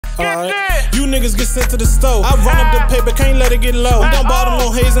Alright, you niggas get sent to the stove. I run up the paper, can't let it get low. I'm down bottom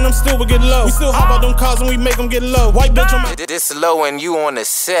on haze and I'm still will get low. We still hop out them cars and we make them get low. White bitch on my this low and you on the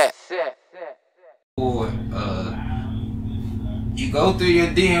set. You go through your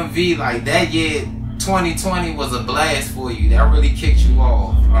DMV like that year. 2020 was a blast for you. That really kicked you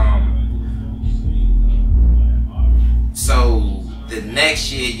off. So the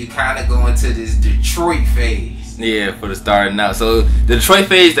next year you kind of go into this Detroit phase. Yeah, for the starting out. So the Detroit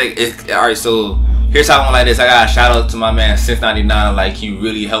phase, like, alright. So here's how I went like this. I got a shout out to my man since '99. Like, he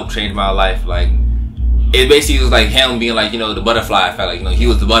really helped change my life. Like, it basically was like him being like, you know, the butterfly effect. Like, you know, he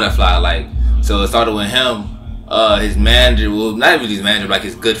was the butterfly. Like, so it started with him. His manager, well, not really his manager, but like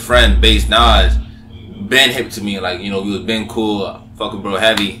his good friend, Bass Nas, been hip to me. Like, you know, we was been cool, fucking bro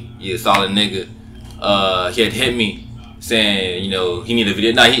heavy, he a solid nigga. He had hit me saying, you know, he needed a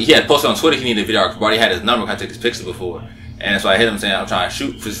video. Nah, he had posted on Twitter he needed a video. I already had his number, I took his picture before. And so I hit him saying, I'm trying to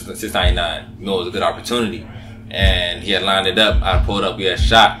shoot for 699. You know, it was a good opportunity. And he had lined it up, I pulled up, we had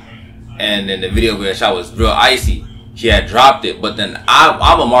shot. And then the video we had shot was real icy. He had dropped it, but then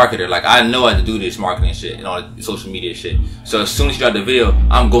I'm a marketer. Like, I know how to do this marketing shit and all the social media shit. So as soon as he dropped the video,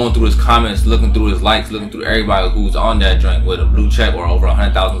 I'm going through his comments, looking through his likes, looking through everybody who's on that joint with a blue check or over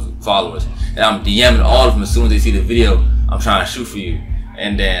 100,000 followers. And I'm DMing all of them as soon as they see the video. I'm trying to shoot for you.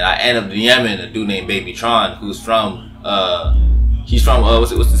 And then I end up DMing a dude named Baby Tron, who's from, he's from, what's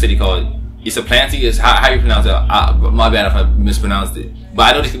the city called? It's a Planty. Is how you pronounce it? My bad if I mispronounced it. But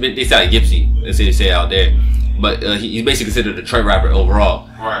I know they say Gypsy. They say it out there. But he's basically considered a Detroit rapper overall.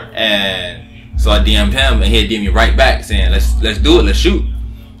 Right. And so I DM'd him, and he had DM'd me right back saying, let's do it, let's shoot.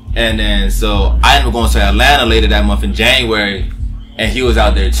 And then so I ended up going to Atlanta later that month in January, and he was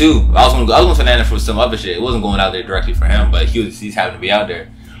out there too. I was going to Atlanta for some other shit. It wasn't going out there directly for him, but he's happened to be out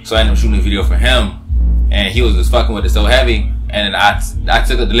there. So I ended up shooting a video for him, and he was just fucking with it so heavy. And then I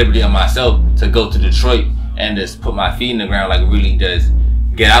took the liberty on myself to go to Detroit and just put my feet in the ground, like really just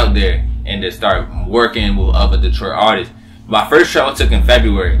get out there and just start working with other Detroit artists. My first show I took in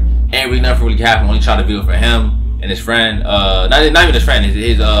February, ain't really nothing really happened. Only shot a video for him and his friend. Not even his friend.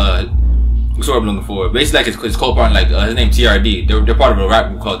 His what's what I'm looking for? Basically, like his co-partner, like his name TRD. They're part of a rap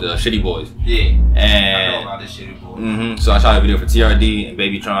group called the Shitty Boys. Yeah. And I know about the Shitty Boys. So I shot a video for TRD and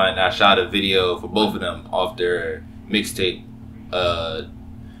Baby Tron. And I shot a video for both of them off their mixtape.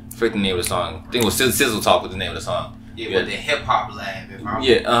 Forget the name of the song. I think it was Sizzle Talk was the name of the song. Yeah, with the hip hop lab.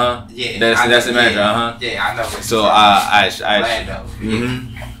 Yeah, Yeah, that's the manager, Yeah, I know. So I Lando.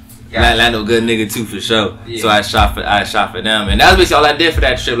 Lando good nigga too for sure. Yeah. So I shot for them, and that was basically all I did for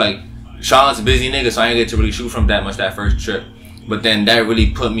that trip. Like, Sean's a busy nigga, so I didn't get to really shoot from that much that first trip. But then that really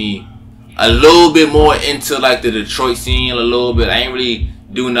put me a little bit more into like the Detroit scene a little bit. I ain't really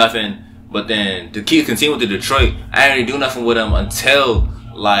do nothing, but then to continue with the Detroit, I ain't really do nothing with them until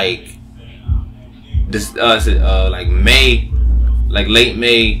like this like May, like late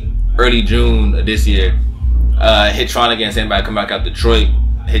May, early June of this year. Hit Tron again, saying about to come back out Detroit.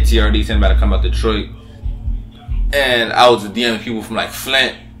 Hit TRD, saying about to come out Detroit. And I was DMing people from like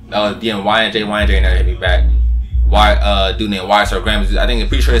Flint. I was DMing YNJ never hit me back. Dude named YSR Grams. I think I'm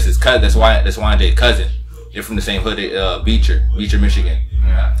pretty sure it's his cousin. That's YNJ's cousin. They're from the same hood, Beecher, Michigan.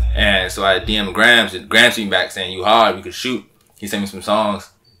 Yeah. And so I DM'd Grams, and Grams came back saying, "You hard, we could shoot." He sent me some songs,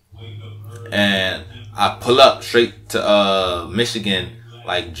 and I pull up straight to Michigan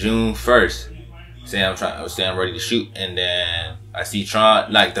like June 1st, saying I'm ready to shoot. And then I see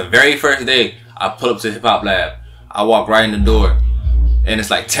Tron, like the very first day I pull up to Hip Hop Lab. I walk right in the door, and it's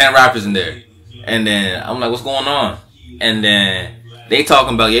like 10 rappers in there. And then I'm like, what's going on? And then they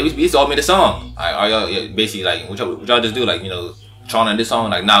talking about, yeah, we just all made a song. Are y'all basically like, what y'all just do? Like, you know, Tron and this song?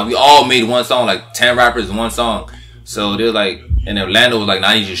 Like, nah, we all made one song, like 10 rappers in one song. So they were like, and Orlando was like, nah,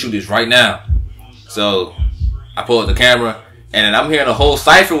 I need you to shoot this right now. So I pull up the camera, and then I'm hearing a whole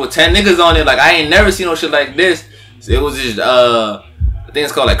cypher with 10 niggas on it. Like, I ain't never seen no shit like this. So it was just, I think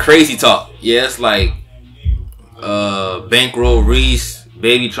it's called like Crazy Talk. Yeah, it's like Bankroll Reese,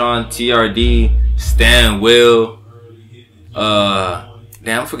 Babytron, TRD, Stan Will,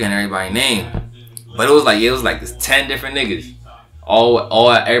 damn, I'm forgetting everybody's name. But it was like this 10 different niggas.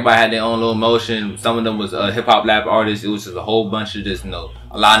 Everybody had their own little motion. Some of them was hip hop lab artists. It was just a whole bunch of just, you know,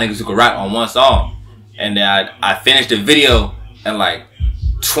 a lot of niggas who could rap on one song. And then I finished the video in like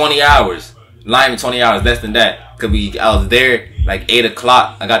 20 hours. Not even 20 hours, less than that. Cause I was there like 8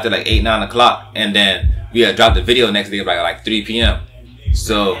 o'clock. I got there like 8, 9 o'clock. And then we had dropped the video the next day by like 3 p.m.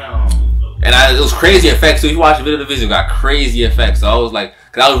 So, and it was crazy effects. So if you watch the video got crazy effects. So I was like,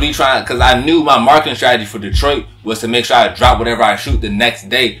 cause I was really trying, cause I knew my marketing strategy for Detroit was to make sure I drop whatever I shoot the next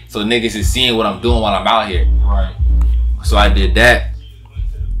day, so niggas is seeing what I'm doing while I'm out here. Right. So I did that,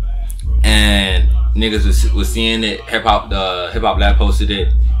 and niggas was seeing it. Hip Hop Lab posted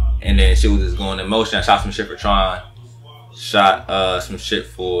it, and then shit was just going in motion. I shot some shit for Tron, shot some shit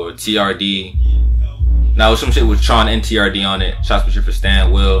for TRD. Now some shit with Tron and TRD on it. Shot some shit for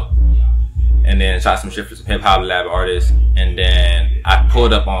Stan Will, and then shot some shit for some Hip Hop Lab artists. And then I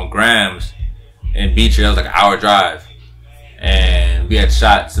pulled up on Grams in Beecher. That was like an hour drive, and we had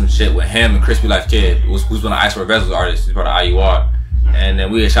shot some shit with him and Crispy Life Kid, who's one of Ice for Vessels artists. He's part of IUR. And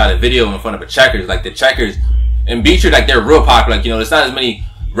then we had shot a video in front of a Checkers. Like the Checkers in Beecher, like they're real popular. Like, you know, there's not as many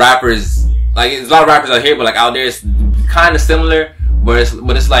rappers. Like there's a lot of rappers out here, but like out there it's kind of similar. But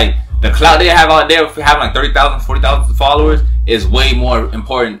it's like the clout they have out there for having like 30,000, 40,000 followers is way more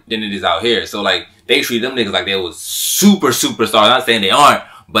important than it is out here. So like they treat them niggas like they was super superstars. I'm not saying they aren't,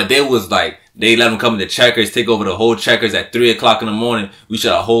 but they was like, they let them come to Checkers, take over the whole Checkers at 3 o'clock in the morning. We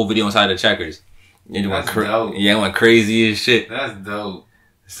shot a whole video inside the Checkers. It went crazy as shit. That's dope.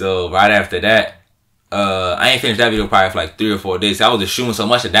 So right after that, I ain't finished that video probably for like 3 or 4 days. I was just shooting so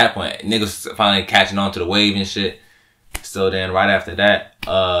much at that point. Niggas finally catching on to the wave and shit. So then right after that,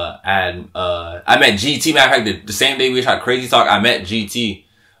 I met GT. Matter of fact, the same day we shot Crazy Talk, I met GT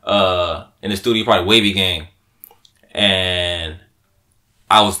in the studio, part of Wavy Gang. And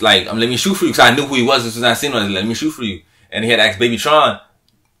I was like, let me shoot for you, because I knew who he was as soon as I seen him. I was like, let me shoot for you. And he had asked Baby Tron,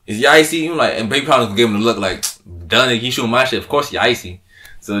 is he icy? I'm like, and Baby Tron was giving him the look like, done, he shooting my shit, of course he icy.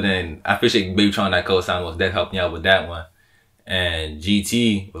 So then I appreciate Baby Tron, that co-sign was that helped me out with that one. And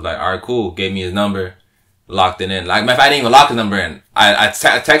GT was like, alright, cool, gave me his number, locked it in. Like, matter of fact, I didn't even lock his number in. I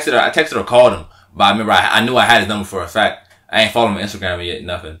texted or called him, but I remember I knew I had his number for a fact. I ain't followed him on Instagram yet,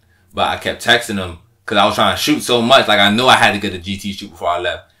 nothing. But I kept texting him, because I was trying to shoot so much, like I knew I had to get a GT shoot before I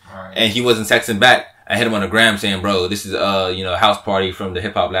left. Right. And he wasn't texting back. I hit him on the gram saying, bro, this is you know, a house party from the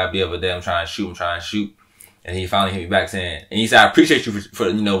Hip Hop Lab the other day. I'm trying to shoot. And he finally hit me back saying, and he said, I appreciate you for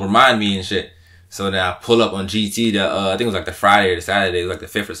you know, remind me and shit. So then I pull up on GT I think it was like the Friday or the Saturday, it was like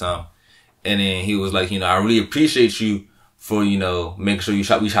the 5th or something. And then he was like, you know, I really appreciate you for, you know, making sure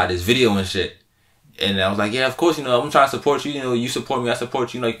we shot this video and shit. And I was like, yeah, of course, you know, I'm trying to support you. You know, you support me, I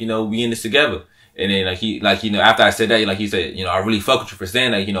support you. Like, you know, we in this together. And then you know, after I said that, like he said, you know, I really fuck with you for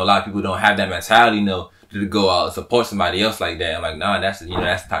saying that. You know, a lot of people don't have that mentality, you know, to go out and support somebody else like that. I'm like, nah, that's, you know,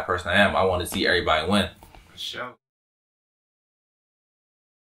 that's the type of person I am. I want to see everybody win. For sure.